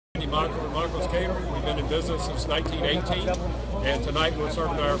from Uncle's Catering. We've been in business since 1918, and tonight we're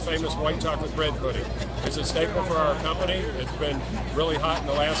serving our famous white chocolate bread pudding. It's a staple for our company. It's been really hot in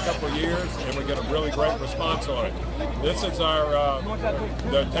the last couple of years, and we get a really great response on it. This is our,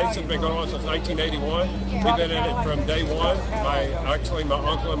 the taste has been going on since 1981. We've been in it from day one. Actually, my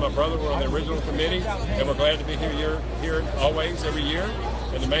uncle and my brother were on the original committee, and we're glad to be here always, every year.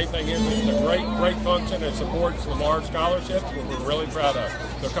 And the main thing is it's a great function. It supports Lamar scholarships, which we're really proud of.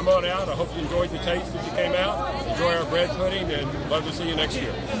 So come on out. I hope you enjoyed the taste as you came out. Enjoy our bread pudding, and love to see you next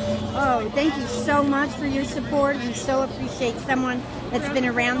year. Oh, thank you so much for your support. We so appreciate someone that's been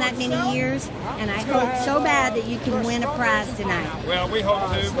around that many years, and I hope so bad that you can win a prize tonight. Well, we hope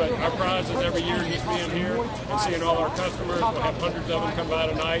to, but our prize is every year just being here and seeing all our customers. We'll have hundreds of them come by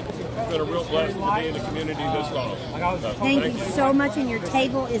tonight. It's been a real blessing to be in the community this long. So, thank you so much, and your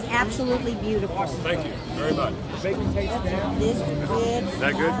table is absolutely beautiful. Thank you very much. This is good. Is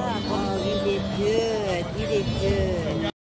that good? Oh, you did good. You did good.